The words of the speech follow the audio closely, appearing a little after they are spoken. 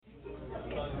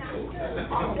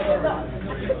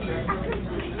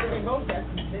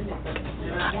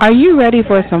Are you ready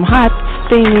for some hot,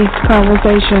 steamy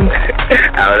conversation?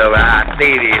 I don't know about how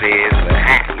steamy it is, but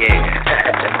hot, yeah.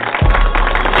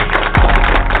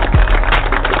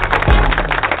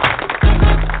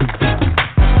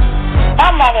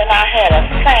 My mother and I had a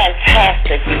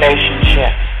fantastic relationship.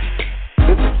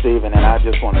 This is Stephen, and I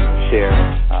just wanted to share.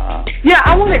 Yeah,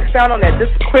 I want to expound on that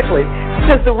just quickly,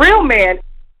 because the real man.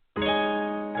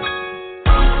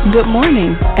 Good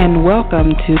morning, and welcome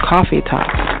to Coffee Talk.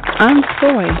 I'm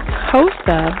Soy, host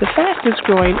of the fastest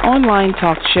growing online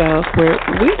talk show where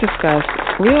we discuss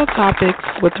real topics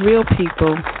with real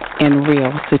people in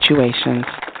real situations.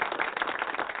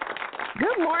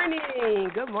 Good morning.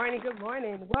 Good morning. Good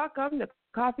morning. Welcome to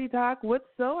Coffee Talk with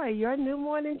Soy, your new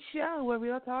morning show where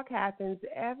real talk happens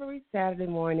every Saturday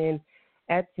morning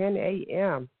at 10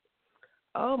 a.m.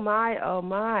 Oh,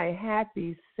 my.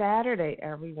 Happy Saturday,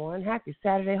 everyone. Happy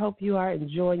Saturday. Hope you are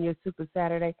enjoying your Super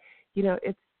Saturday. You know,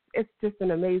 it's just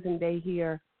an amazing day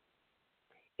here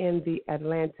in the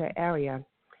Atlanta area.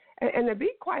 And to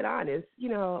be quite honest, you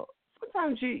know,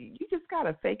 sometimes you just got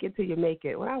to fake it till you make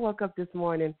it. When I woke up this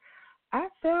morning, I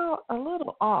felt a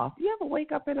little off. You ever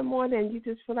wake up in the morning and you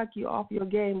just feel like you're off your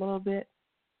game a little bit,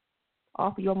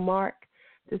 off your mark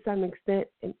to some extent,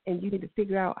 and you need to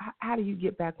figure out how do you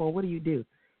get back on, what do you do?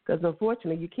 Because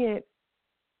unfortunately, you can't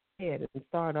head and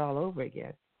start all over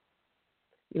again.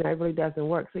 You know, it really doesn't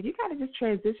work. So you got to just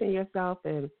transition yourself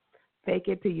and fake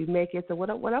it till you make it. So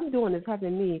what I'm doing is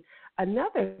having me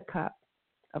another cup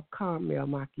of caramel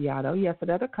macchiato. Yes,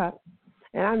 another cup.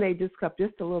 And I made this cup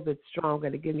just a little bit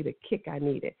stronger to give me the kick I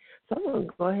needed. So I'm going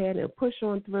to go ahead and push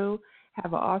on through,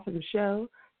 have an awesome show,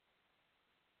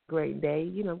 great day.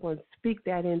 You know, I'm going to speak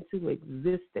that into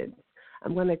existence.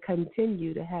 I'm going to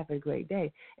continue to have a great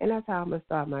day. And that's how I'm going to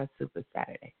start my Super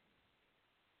Saturday.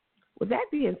 With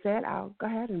that being said, I'll go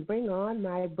ahead and bring on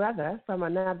my brother from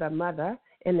another mother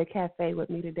in the cafe with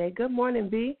me today. Good morning,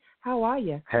 B. How are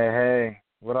you? Hey.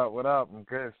 What up? I'm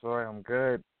good, sorry. I'm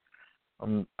good.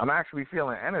 I'm actually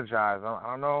feeling energized. I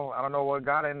don't know what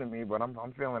got into me, but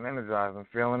I'm feeling energized. I'm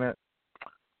feeling it.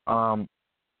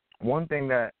 One thing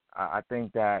that I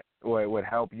think that would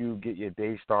help you get your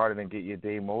day started and get your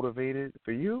day motivated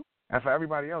for you and for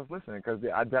everybody else listening, because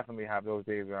I definitely have those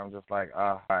days where I'm just like,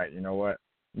 all right, you know what?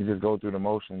 You just go through the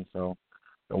motions. So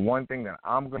the one thing that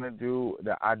I'm going to do,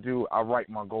 that I write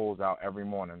my goals out every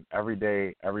morning, every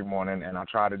day, every morning, and I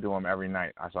try to do them every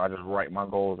night. So I just write my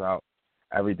goals out,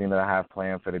 everything that I have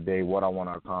planned for the day, what I want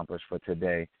to accomplish for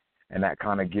today, and that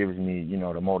kind of gives me, you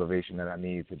know, the motivation that I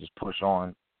need to just push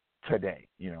on today,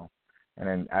 you know. And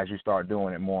then as you start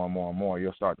doing it more and more and more,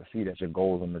 you'll start to see that your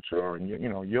goals are mature, and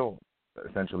you'll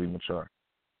essentially mature,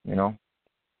 you know.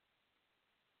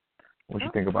 What you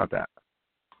think about that?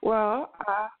 Well,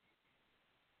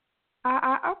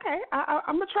 okay.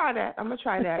 I'm gonna try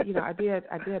that. You know, I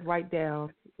did write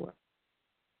down.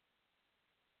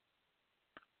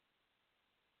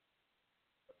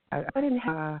 I didn't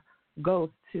have goals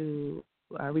to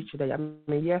reach today. I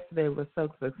mean, yesterday was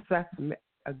so successful,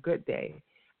 a good day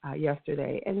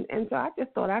yesterday, and so I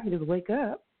just thought I could just wake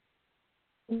up.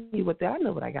 I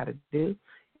know what I got to do.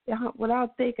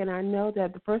 Without thinking, I know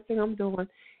that the first thing I'm doing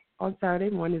on Saturday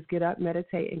morning is get up,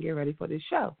 meditate, and get ready for this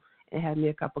show and have me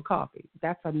a cup of coffee.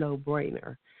 That's a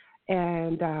no-brainer.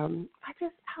 And I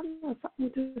don't know,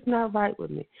 something just not right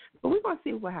with me. But we're going to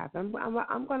see what happens.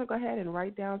 I'm going to go ahead and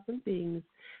write down some things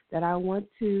that I want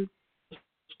to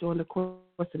during the course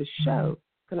of the show.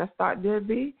 Can I start there,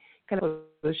 B? Can I start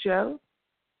the show?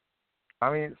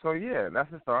 I mean, so yeah, that's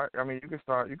the start. I mean, you can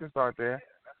start there.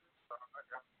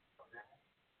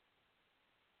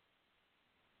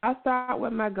 I'll start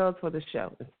with my goals for the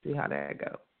show and see how that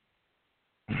goes.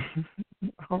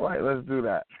 All right, let's do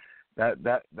that.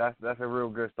 That's a real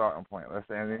good starting point. Let's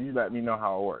say, and then you let me know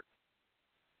how it works.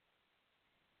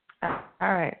 All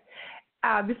right.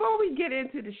 Before we get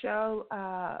into the show,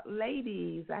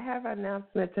 ladies, I have an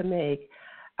announcement to make.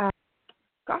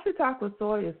 Coffee Talk with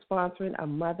Soy is sponsoring a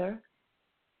mother,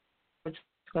 which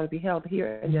is going to be held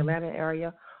here in the Atlanta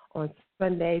area on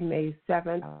Sunday, May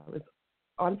 7th. It's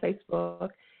on Facebook.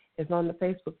 It's on the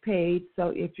Facebook page. So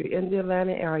if you're in the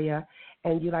Atlanta area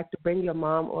and you'd like to bring your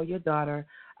mom or your daughter,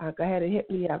 go ahead and hit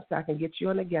me up so I can get you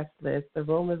on the guest list. The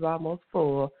room is almost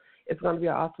full. It's going to be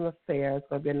an awesome affair. It's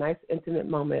going to be a nice, intimate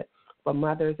moment for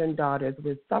mothers and daughters.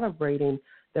 We're celebrating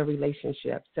the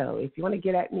relationship. So if you want to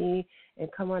get at me and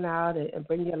come on out and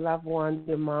bring your loved one,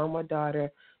 your mom or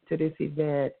daughter, to this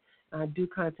event, do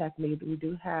contact me. We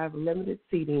do have limited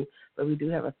seating, but we do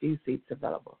have a few seats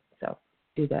available. So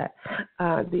do that.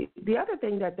 The other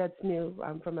thing that's new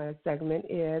from our segment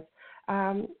is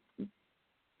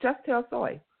Just Tell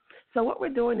Soy. So what we're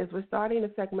doing is we're starting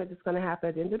a segment that's going to happen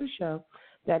at the end of the show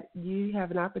that you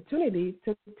have an opportunity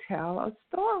to tell a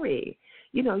story.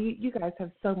 You know, you guys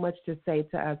have so much to say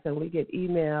to us, and we get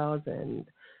emails and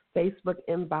Facebook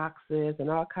inboxes and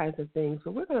all kinds of things.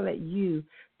 So we're going to let you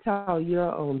tell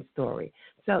your own story.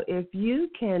 So if you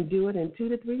can do it in 2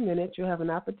 to 3 minutes, you'll have an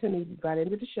opportunity by the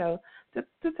end of the show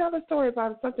to tell a story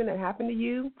about something that happened to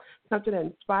you, something that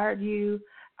inspired you.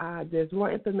 There's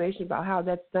more information about how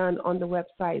that's done on the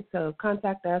website. So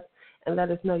contact us and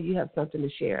let us know you have something to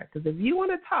share. Because if you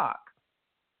want to talk,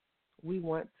 we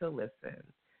want to listen.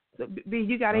 So, B,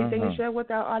 you got anything to share with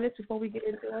our audience before we get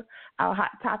into our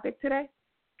hot topic today?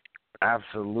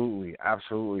 Absolutely,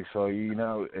 absolutely. So, you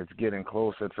know, it's getting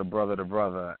closer to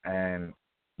brother, and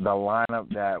the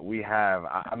lineup that we have,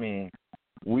 I mean,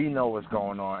 we know what's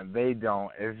going on. They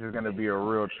don't. This is going to be a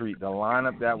real treat. The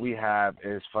lineup that we have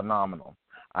is phenomenal.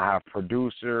 I have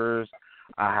producers,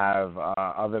 I have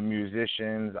other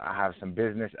musicians, I have some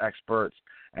business experts,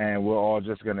 and we're all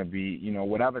just going to be, you know,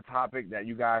 whatever topic that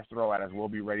you guys throw at us, we'll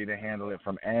be ready to handle it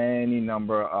from any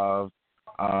number of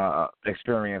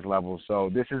experience levels.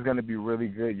 So this is going to be really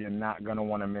good. You're not going to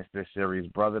want to miss this series.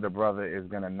 Brother to Brother is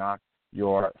going to knock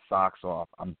your socks off.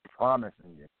 I'm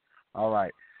promising you. All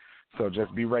right. So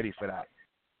just be ready for that.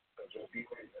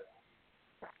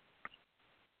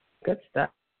 Good stuff.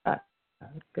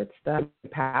 Good stuff.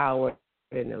 Power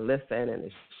and to listen and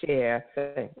to share.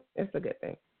 It's a good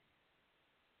thing.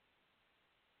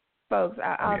 Folks,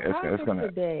 our topic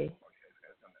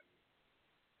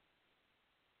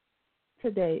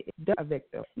today is a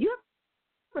victim. You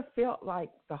ever felt like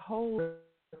the whole world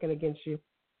working against you?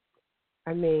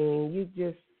 I mean, you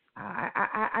just,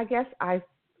 I guess I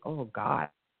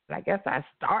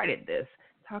started this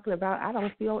talking about I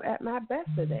don't feel at my best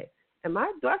today. Do I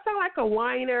sound like a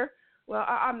whiner? Well,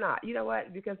 I'm not. You know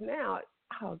what? Because now,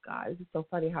 oh, God, this is so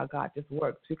funny how God just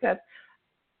works. Because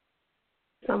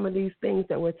some of these things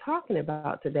that we're talking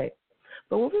about today.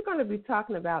 But what we're going to be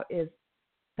talking about is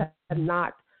to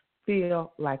not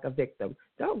feel like a victim.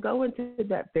 Don't go into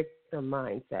that victim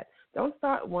mindset. Don't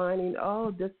start whining,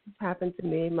 oh, this has happened to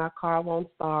me. My car won't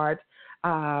start.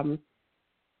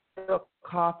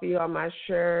 Coffee on my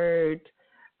shirt.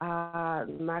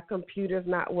 My computer's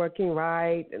not working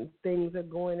right and things are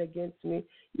going against me.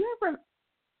 You ever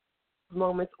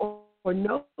moments or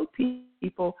know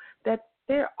people that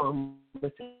they're on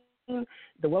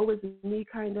the woe is me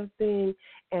kind of thing,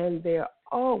 and they're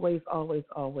always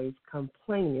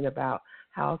complaining about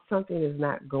how something is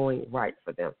not going right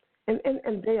for them.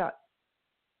 And they are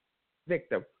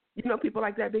victim. You know people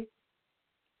like that, B?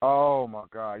 Oh, my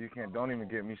God. Don't even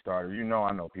get me started. You know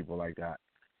I know people like that.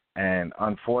 And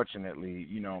unfortunately,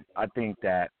 you know, I think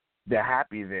that they're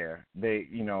happy there. They,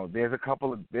 you know, there's a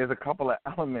couple of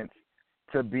elements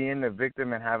to being the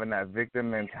victim and having that victim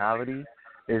mentality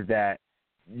is that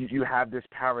you have this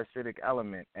parasitic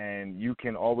element, and you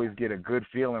can always get a good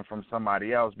feeling from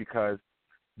somebody else because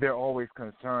they're always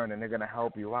concerned and they're going to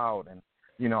help you out. And,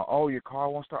 you know, oh, your car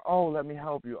won't start. Oh, let me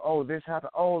help you. Oh, this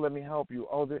happened. Oh, let me help you.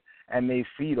 Oh, this. And they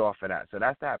feed off of that. So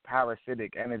that's that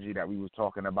parasitic energy that we was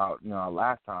talking about, you know,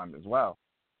 last time as well.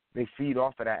 They feed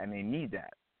off of that, and they need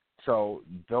that. So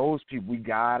those people, we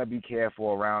got to be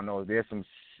careful around those. There's some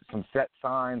set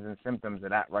signs and symptoms of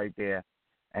that right there.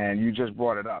 And you just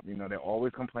brought it up. You know, they're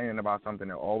always complaining about something.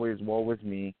 They're always, woe is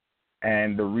me.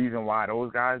 And the reason why those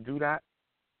guys do that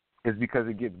is because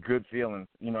it gives good feelings.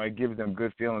 You know, it gives them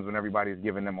good feelings when everybody's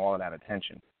giving them all of that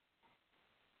attention.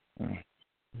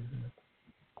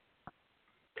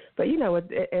 But, you know,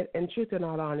 in truth and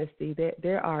all honesty,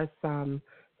 there are some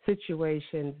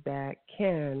situations that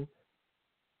can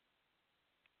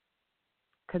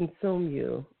consume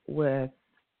you with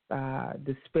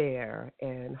despair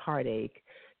and heartache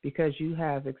because you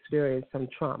have experienced some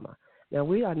trauma. Now,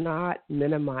 we are not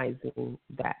minimizing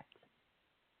that.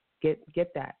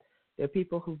 Get that. There are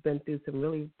people who've been through some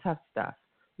really tough stuff,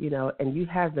 you know, and you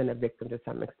have been a victim to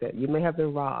some extent. You may have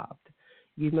been robbed.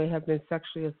 You may have been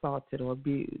sexually assaulted or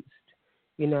abused.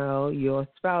 You know, your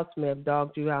spouse may have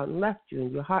dogged you out and left you,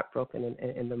 and you're heartbroken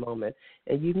in the moment.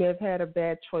 And you may have had a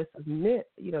bad choice of men,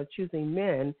 you know, choosing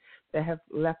men that have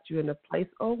left you in a place,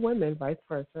 or women, vice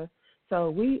versa. So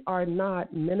we are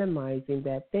not minimizing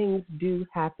that. Things do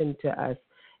happen to us,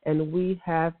 and we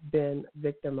have been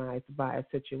victimized by a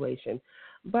situation.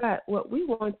 But what we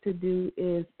want to do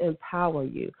is empower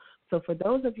you. So for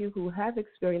those of you who have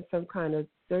experienced some kind of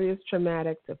serious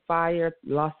traumatic to fire,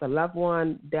 lost a loved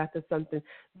one, death or something,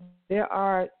 there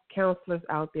are counselors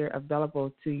out there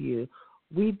available to you,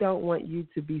 We don't want you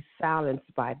to be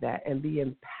silenced by that and be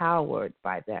empowered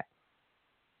by that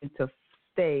and to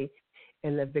stay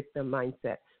in the victim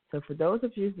mindset. So for those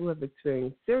of you who have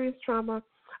experienced serious trauma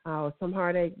or some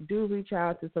heartache, do reach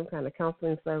out to some kind of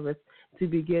counseling service to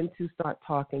begin to start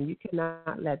talking. You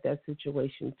cannot let that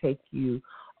situation take you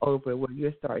over where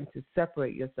you're starting to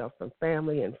separate yourself from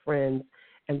family and friends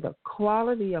and the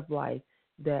quality of life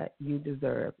that you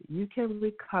deserve. You can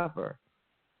recover.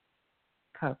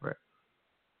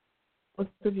 Most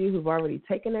of you who've already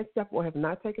taken that step or have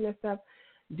not taken that step,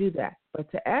 do that.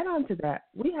 But to add on to that,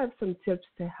 we have some tips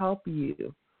to help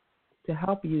you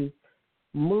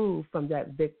move from that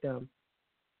victim.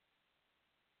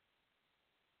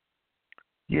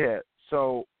 Yeah.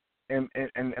 So, and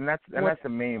that's the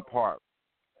main part.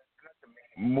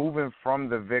 Moving from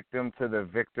the victim to the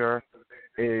victor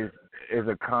is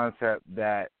a concept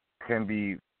that can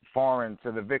be foreign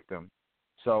to the victim.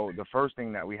 So the first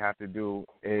thing that we have to do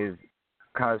is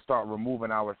kind of start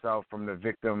removing ourselves from the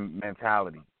victim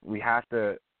mentality. We have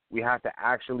to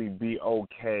actually be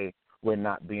okay with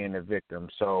not being a victim.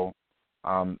 So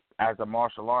as a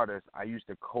martial artist, I used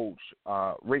to coach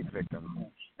rape victims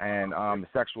and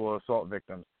sexual assault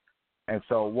victims. And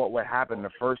so what would happen, the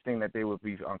first thing that they would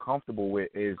be uncomfortable with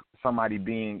is somebody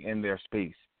being in their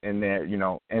space, in their,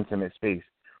 intimate space.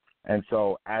 And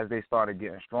so as they started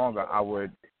getting stronger, I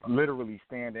would literally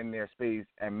stand in their space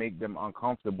and make them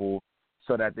uncomfortable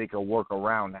so that they could work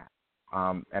around that.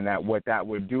 And that what that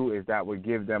would do is that would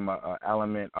give them an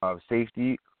element of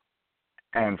safety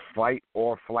and fight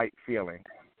or flight feeling.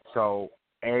 So,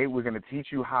 A, we're going to teach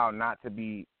you how not to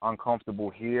be uncomfortable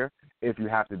here if you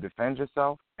have to defend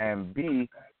yourself, and B,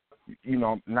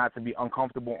 not to be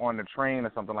uncomfortable on the train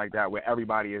or something like that where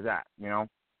everybody is at,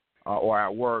 or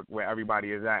at work where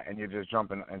everybody is at and you're just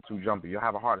jumping and too jumpy. You'll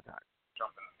have a heart attack.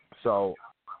 So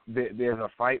there's a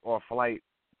fight or flight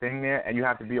thing there, and you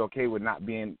have to be okay with not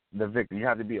being the victim. You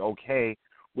have to be okay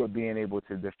with being able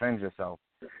to defend yourself.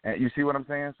 And you see what I'm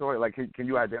saying? So, can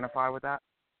you identify with that?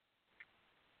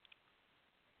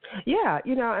 Yeah,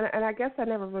 and I guess I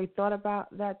never really thought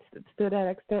about that to that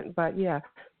extent, but yeah.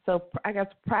 So I guess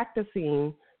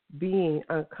practicing being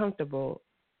uncomfortable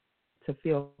to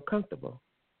feel comfortable.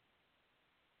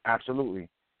 Absolutely.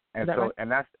 And that so,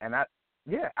 right?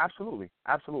 yeah, absolutely.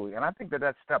 And I think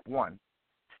that's step one.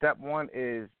 Step one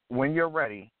is when you're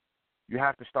ready, you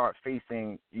have to start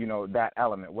facing, that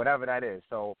element, whatever that is.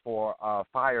 So for a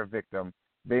fire victim,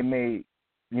 they may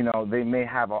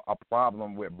have a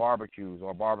problem with barbecues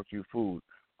or barbecue food.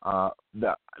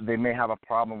 They may have a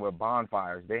problem with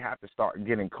bonfires. They have to start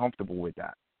getting comfortable with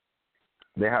that.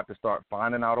 They have to start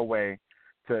finding out a way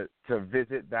to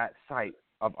visit that site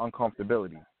of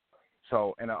uncomfortability.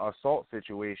 So in an assault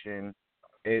situation,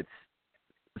 it's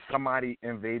somebody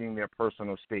invading their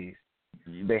personal space.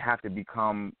 They have to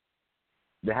become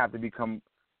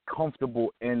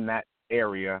comfortable in that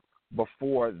area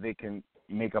before they can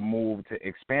make a move to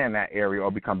expand that area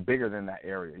or become bigger than that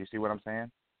area. You see what I'm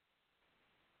saying?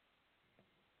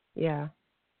 Yeah.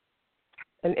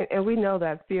 And we know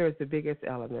that fear is the biggest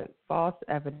element, false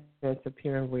evidence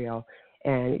appearing real,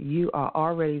 and you are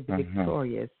already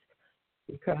victorious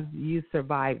because you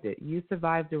survived it. You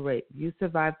survived the rape. You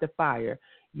survived the fire.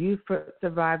 You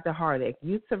survived the heartache.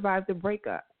 You survived the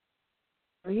breakup.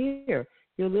 Here,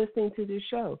 you're listening to this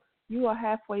show. You are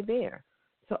halfway there.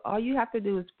 So all you have to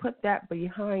do is put that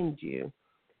behind you.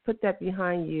 Put that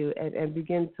behind you and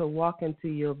begin to walk into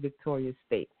your victorious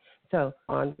state. So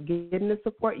on getting the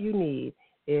support you need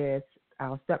is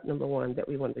our step number one that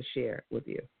we want to share with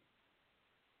you.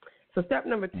 So step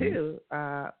number two,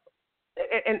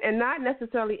 and not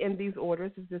necessarily in these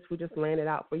orders, we're just laying it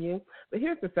out for you. But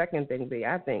here's the second thing, B,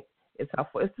 I think is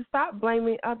helpful, is to stop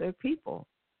blaming other people.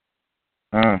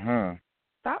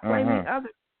 Stop blaming other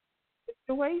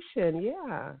situation.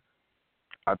 Yeah.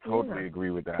 I totally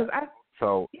agree with that.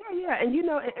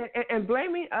 And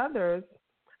blaming others,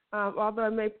 although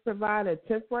it may provide a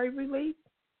temporary relief,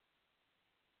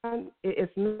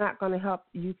 it's not going to help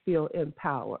you feel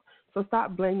empowered. So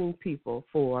stop blaming people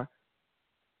for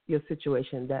your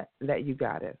situation that you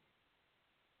got in.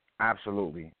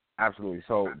 Absolutely.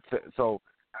 So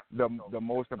the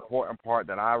most important part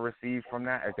that I received from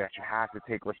that is that you have to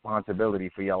take responsibility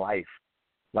for your life.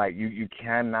 Like you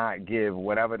cannot give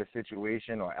whatever the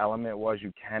situation or element was,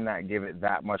 you cannot give it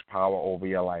that much power over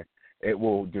your life. It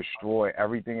will destroy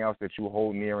everything else that you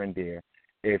hold near and dear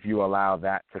if you allow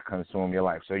that to consume your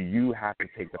life. So you have to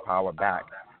take the power back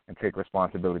and take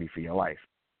responsibility for your life.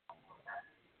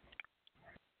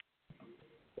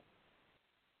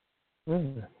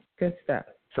 Good stuff.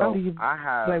 So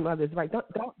blame others, right?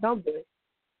 Don't do it.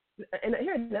 And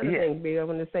here's another thing, B. I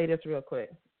want to say this real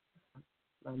quick.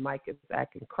 My mic is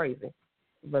acting crazy,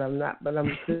 but I'm not. But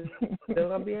I'm still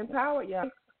gonna be empowered, y'all.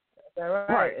 Is that right?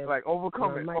 Right, And, like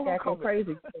overcome it. Mic Overcome acting it.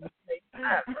 crazy.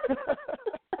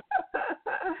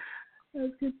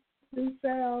 Let's get this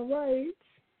sound right.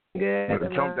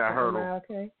 Good. Jump that hurdle.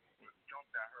 Okay.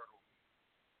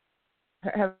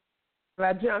 Have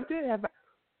I jumped it? Have I?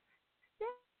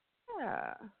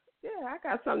 Yeah. I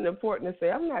got something important to say.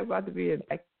 I'm not about to be in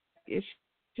that issue.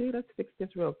 Let's fix this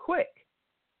real quick.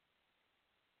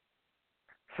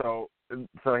 So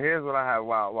here's what I have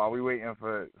while we waiting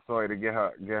for Soy to get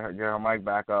her mic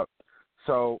back up.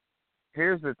 So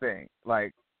here's the thing,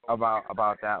 like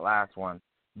about that last one.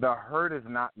 The hurt is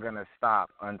not gonna stop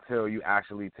until you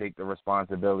actually take the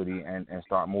responsibility and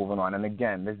start moving on. And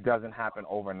again, this doesn't happen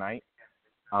overnight.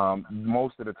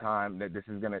 Most of the time that this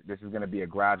is gonna be a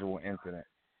gradual incident.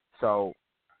 So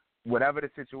whatever the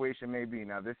situation may be,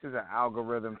 now this is an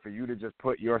algorithm for you to just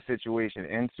put your situation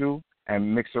into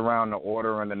and mix around the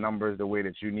order and the numbers the way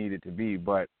that you need it to be.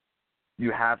 But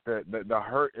you have to, the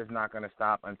hurt is not going to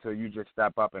stop until you just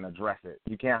step up and address it.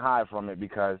 You can't hide from it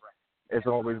because it's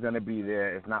always going to be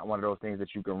there. It's not one of those things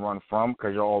that you can run from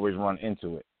because you'll always run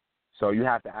into it. So you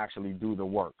have to actually do the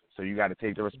work. So you got to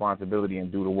take the responsibility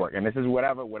and do the work. And this is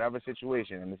whatever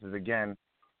situation. And this is, again,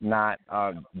 not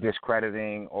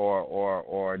discrediting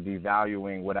or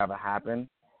devaluing whatever happened,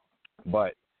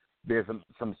 but there's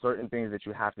some certain things that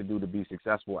you have to do to be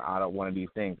successful out of one of these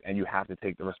things, and you have to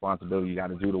take the responsibility. You got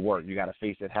to do the work. You got to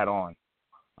face it head on,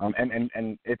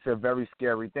 and it's a very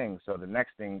scary thing. So the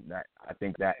next thing that I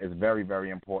think that is very, very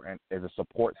important is a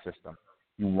support system.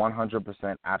 You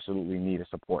 100% absolutely need a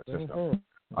support system.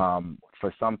 Mm-hmm.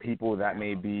 For some people, that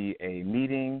may be a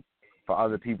meeting. For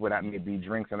other people, that may be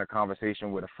drinks and a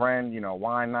conversation with a friend,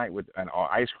 wine night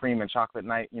or ice cream and chocolate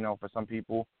night, for some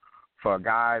people. For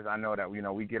guys, I know that,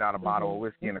 we get out a bottle of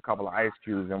whiskey and a couple of ice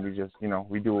cubes and we just,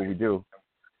 we do what we do.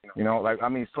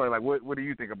 Soy, what do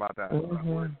you think about that?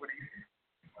 Mm-hmm.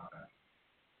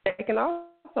 They can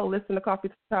also listen to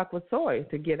Coffee Talk with Soy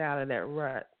to get out of that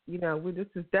rut. This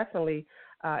is definitely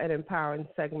an empowering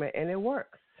segment, and it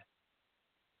works.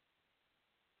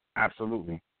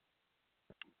 Absolutely.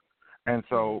 And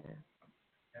so,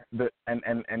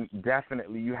 and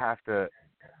definitely you have to,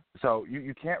 so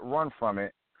you can't run from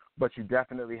it, but you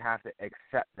definitely have to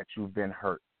accept that you've been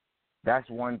hurt. That's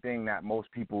one thing that most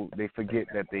people, they forget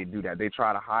that they do that. They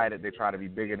try to hide it. They try to be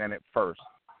bigger than it first.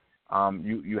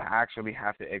 You actually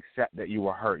have to accept that you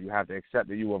were hurt. You have to accept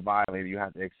that you were violated. You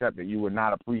have to accept that you were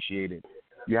not appreciated.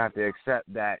 You have to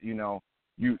accept that, you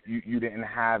didn't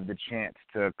have the chance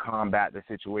to combat the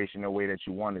situation the way that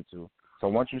you wanted to. So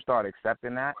once you start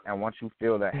accepting that, and once you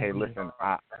feel that, hey, listen,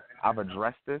 I've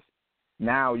addressed this,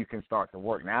 now you can start to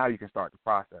work. Now you can start the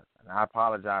process. And I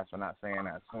apologize for not saying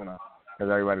that sooner,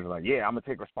 because everybody's like, yeah, I'm going to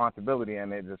take responsibility,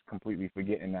 and they're just completely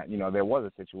forgetting that, there was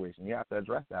a situation. You have to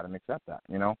address that and accept that,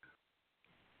 And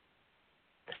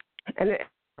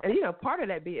part of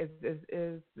that is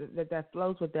that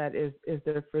flows with that is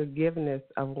the forgiveness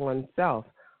of oneself.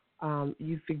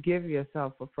 You forgive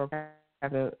yourself for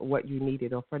having what you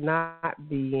needed, or for not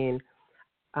being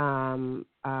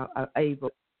able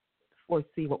to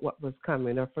foresee what was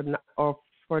coming, or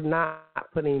for not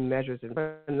putting measures in,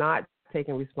 for not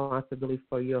taking responsibility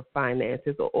for your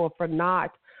finances, or for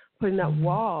not putting up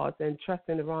walls and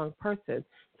trusting the wrong person.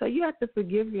 So you have to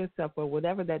forgive yourself for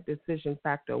whatever that decision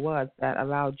factor was that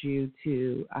allowed you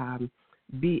to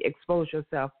expose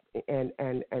yourself and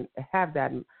have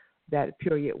that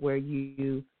period where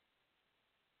you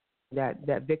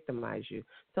that victimize you.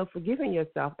 So forgiving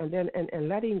yourself and then and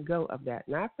letting go of that,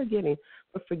 not forgetting,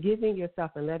 but forgiving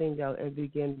yourself and letting go, and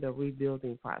begin the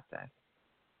rebuilding process.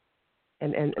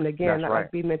 And again, right.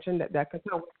 Like we mentioned, that could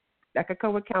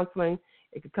come with counseling.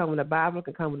 It could come with a Bible. It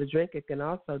could come with a drink. It can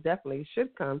also definitely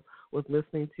should come with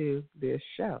listening to this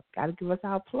show. Got to give us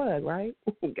our plug, right?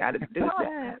 Got to do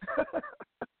that.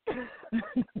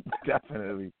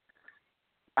 Definitely.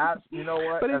 You know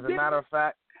what? As a matter of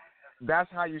fact, that's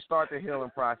how you start the healing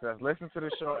process. Listen to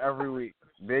the show every week.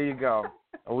 There you go.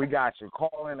 We got you.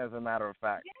 Call in, as a matter of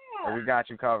fact. Yeah. We got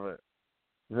you covered.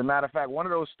 As a matter of fact, one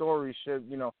of those stories should,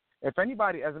 if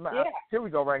anybody, here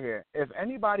we go right here. If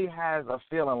anybody has a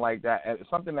feeling like that,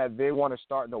 something that they want to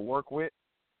start to work with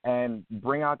and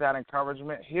bring out that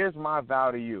encouragement, here's my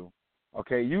vow to you.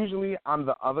 Okay, usually I'm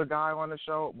the other guy on the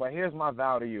show, but here's my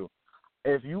vow to you.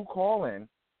 If you call in,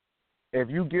 if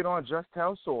you get on Just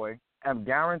Tell Soy, I'm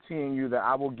guaranteeing you that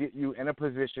I will get you in a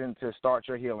position to start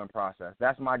your healing process.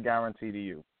 That's my guarantee to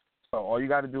you. So all you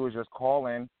got to do is just call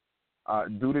in,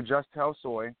 do the Just Tell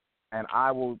Soy, and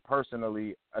I will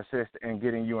personally assist in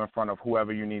getting you in front of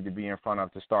whoever you need to be in front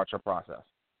of to start your process.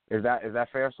 Is that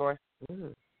fair, Soy?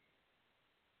 Mm.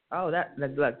 Oh,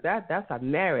 that's a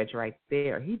marriage right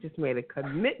there. He just made a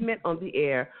commitment on the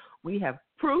air. We have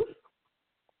proof.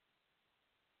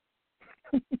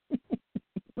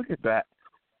 Look at that.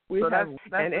 We so have,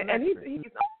 that's and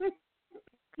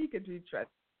he can be trusted.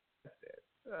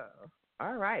 Oh,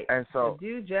 all right. And so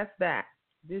do just that.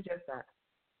 Do just that.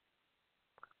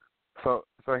 So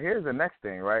here's the next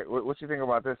thing, right? What you think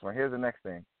about this one? Here's the next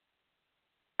thing.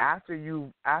 After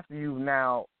you've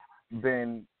now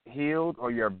been healed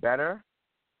or you're better,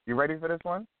 you ready for this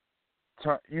one?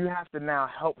 You have to now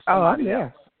help somebody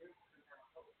else.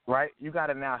 Right? You got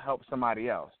to now help somebody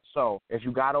else. So if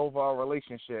you got over a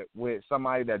relationship with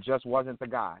somebody that just wasn't the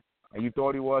guy, and you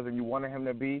thought he was and you wanted him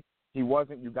to be, he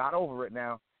wasn't, you got over it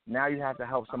now. Now you have to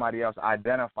help somebody else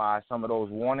identify some of those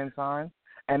warning signs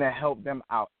and then help them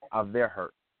out of their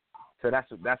hurt. So that's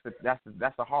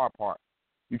the hard part.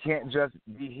 You can't just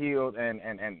be healed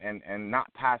and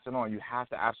not pass it on. You have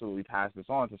to absolutely pass this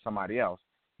on to somebody else,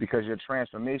 because your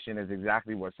transformation is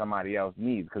exactly what somebody else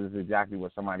needs, because it's exactly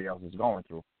what somebody else is going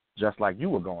through, just like you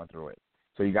were going through it.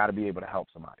 So you got to be able to help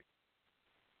somebody.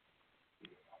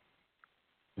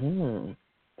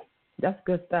 That's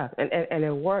good stuff, and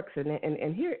it works.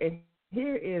 And here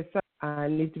is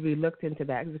something needs to be looked into,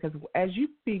 that because as you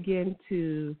begin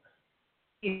to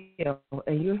heal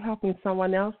and you're helping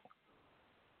someone else,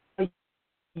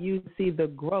 you see the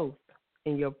growth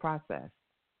in your process.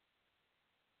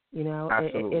 You know,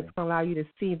 it's going to allow you to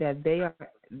see that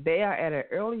they are at an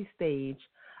early stage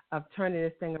of turning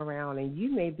this thing around, and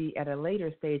you may be at a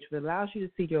later stage, but it allows you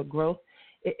to see your growth.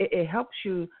 It helps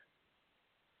you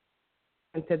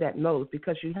into that mode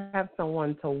because you have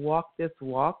someone to walk this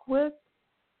walk with.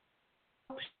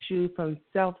 Helps you from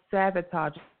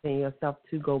self-sabotaging yourself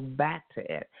to go back to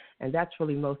it, and that's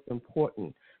really most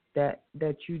important, that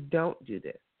you don't do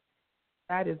this.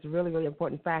 That is really, really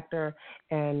important factor,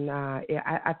 and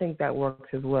I think that works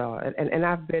as well. And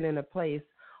I've been in a place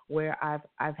where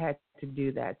I've had to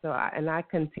do that. So I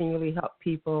continually help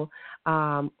people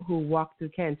who walk through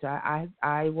cancer.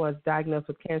 I was diagnosed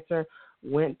with cancer,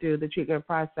 went through the treatment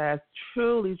process,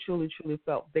 truly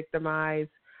felt victimized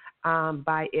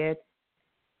by it,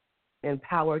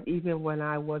 empowered even when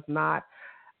I was not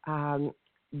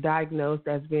diagnosed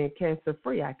as being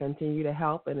cancer-free. I continue to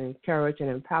help and encourage and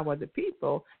empower the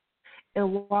people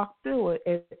and walk through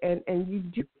it, and you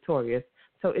do victorious.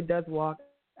 So it does work.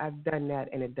 I've done that,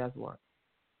 and it does work.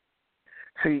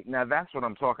 See, now that's what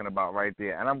I'm talking about right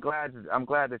there, and I'm glad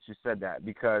that you said that,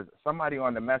 because somebody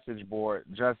on the message board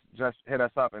just hit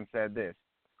us up and said this: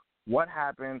 what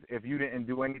happens if you didn't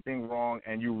do anything wrong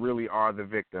and you really are the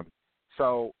victim?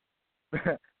 So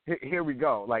here we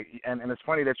go. Like, and it's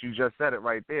funny that you just said it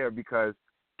right there, because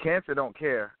cancer don't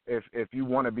care if you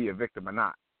want to be a victim or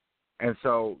not. And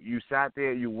so you sat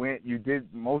there, you went, you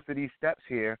did most of these steps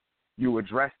here, you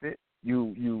addressed it,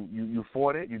 you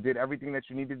fought it, you did everything that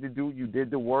you needed to do, you did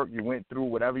the work, you went through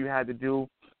whatever you had to do,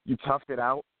 you toughed it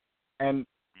out, and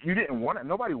you didn't want it.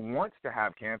 Nobody wants to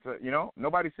have cancer, you know?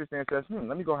 Nobody sits there and says,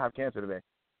 let me go have cancer today.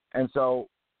 And so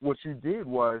what you did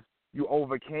was you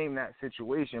overcame that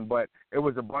situation, but it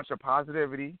was a bunch of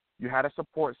positivity. You had a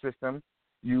support system.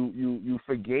 You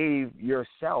forgave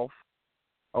yourself,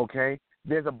 okay?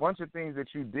 There's a bunch of things that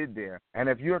you did there. And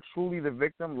if you're truly the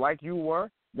victim like you were,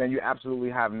 then you absolutely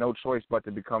have no choice but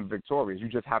to become victorious. You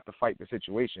just have to fight the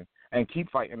situation and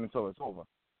keep fighting until it's over.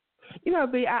 You know,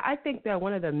 B, I think that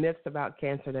one of the myths about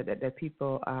cancer that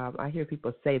people, I hear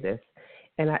people say this,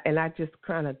 and I just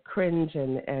kind of cringe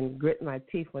and grit my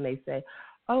teeth when they say,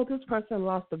 oh, this person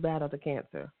lost the battle to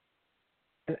cancer,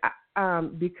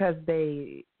 and because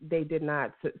they did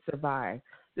not survive.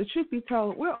 The truth be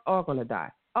told, we're all going to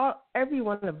die. Every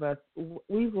one of us,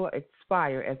 we will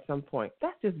expire at some point.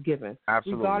 That's just given,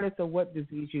 Absolutely. Regardless of what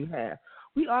disease you have.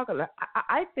 We are going to.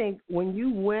 I think when you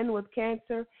win with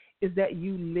cancer is that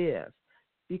you live,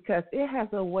 because it has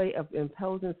a way of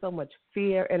imposing so much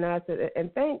fear in us. And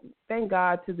thank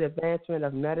God to the advancement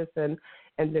of medicine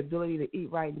and the ability to eat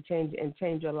right and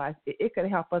change your life. It can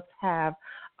help us have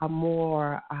a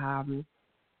more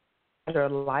better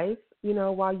life, you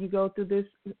know, while you go through this,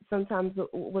 sometimes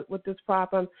with this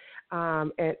problem,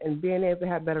 and being able to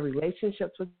have better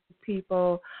relationships with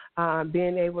people,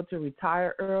 being able to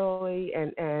retire early,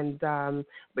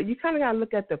 but you kind of got to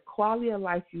look at the quality of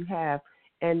life you have.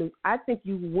 And I think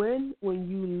you win when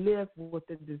you live with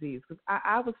the disease. Because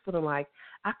I was feeling like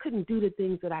I couldn't do the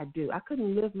things that I do. I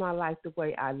couldn't live my life the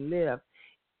way I live.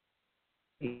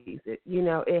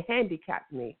 It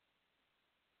handicapped me.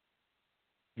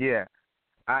 Yeah.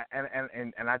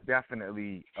 I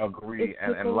definitely agree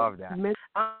and love that.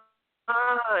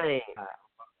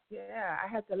 Yeah, I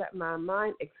had to let my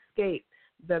mind escape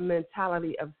the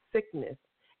mentality of sickness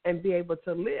and be able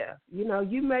to live. You know,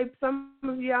 some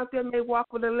of you out there may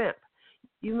walk with a limp.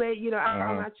 You may, out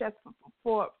on my chest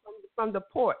from the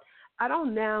port. I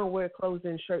don't now wear clothes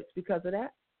and shirts because of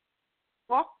that.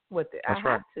 Walk with it. That's I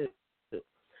have to.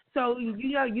 So,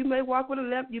 you may walk with a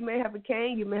limp. You may have a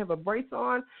cane. You may have a brace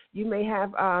on. You may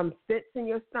have fits in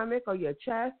your stomach or your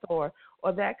chest or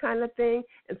that kind of thing.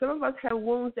 And some of us have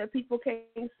wounds that people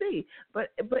can't see. But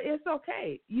it's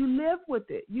okay. You live with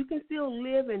it. You can still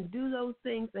live and do those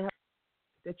things that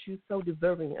you're so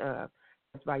deserving of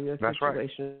by your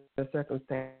situation or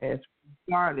circumstance,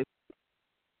 regardless.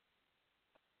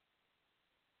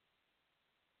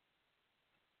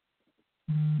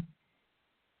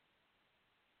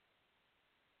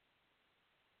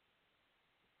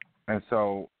 And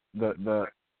so the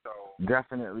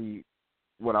definitely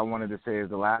what I wanted to say is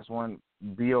the last one,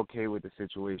 be okay with the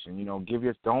situation. You know,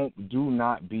 do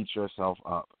not beat yourself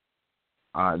up.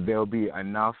 There'll be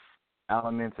enough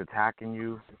elements attacking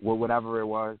you, whatever it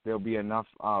was. There'll be enough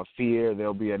fear.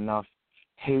 There'll be enough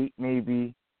hate,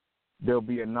 maybe. There'll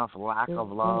be enough lack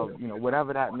of love. You know,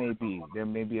 whatever that may be. There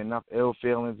may be enough ill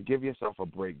feelings. Give yourself a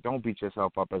break. Don't beat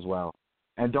yourself up as well.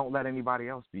 And don't let anybody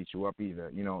else beat you up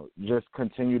either. You know, just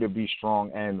continue to be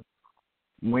strong. And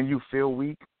when you feel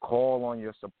weak, call on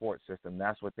your support system.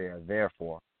 That's what they are there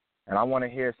for. And I want to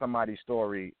hear somebody's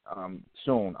story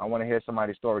soon. I want to hear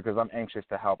somebody's story because I'm anxious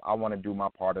to help. I want to do my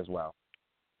part as well.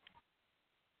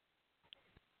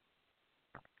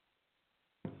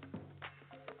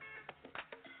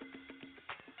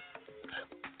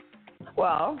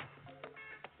 Well,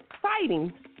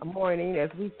 fighting a morning, as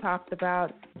we talked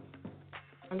about,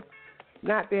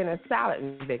 not being a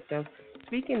silent victim,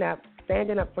 speaking up,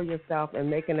 standing up for yourself, and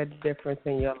making a difference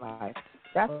in your life.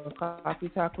 That's Coffee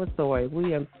Talk with Soy.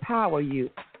 We empower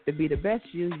you to be the best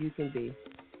you can be.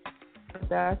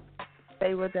 With us,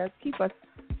 stay with us, keep us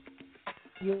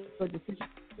your decisions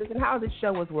and how the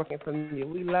show is working from you.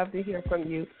 We love to hear from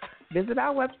you. Visit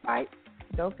our website.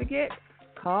 Don't forget,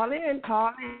 call in.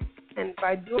 And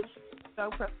by doing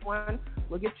so, press 1.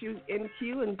 We'll get you in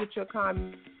queue and get your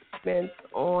comments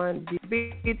on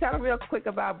the. Tell them real quick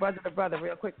about Brother to Brother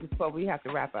real quick before we have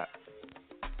to wrap up.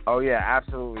 Oh, yeah,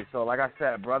 absolutely. So like I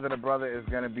said, Brother to Brother is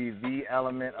going to be the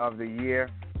element of the year.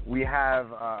 We have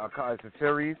it's a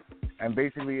series, and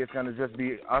basically it's going to just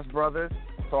be us brothers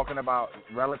talking about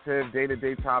relative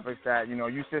day-to-day topics that,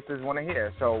 you sisters want to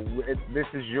hear. So this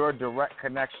is your direct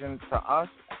connection to us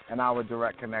and our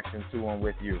direct connection to and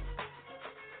with you.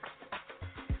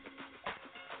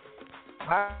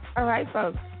 All right,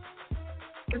 folks.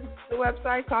 Visit the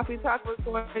website,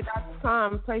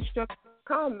 coffeetalkwithsoy.com. Place your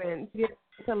comments. Get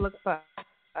to look for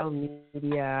social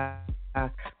media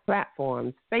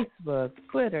platforms, Facebook,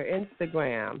 Twitter,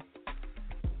 Instagram.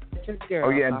 Oh,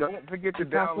 yeah, and don't forget to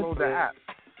download the app.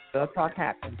 Real Talk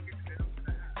happens.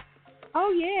 Oh,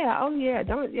 yeah.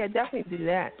 Definitely do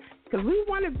that. Because we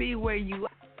want to be where you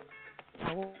are.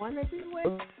 I want to be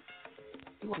where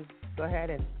you are. Go ahead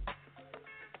and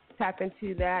tap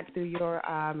into that through your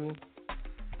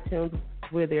iTunes.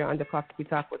 We're there under Coffee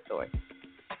Talk with Soy.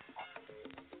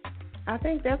 I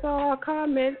think that's all our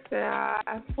comments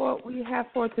we have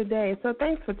for today. So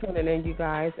thanks for tuning in, you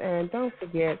guys. And don't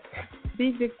forget,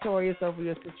 be victorious over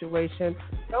your situation.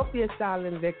 Don't be a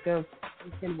silent victim.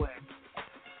 You can win.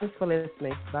 Thanks for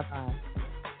listening. Bye-bye.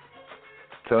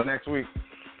 Till next week.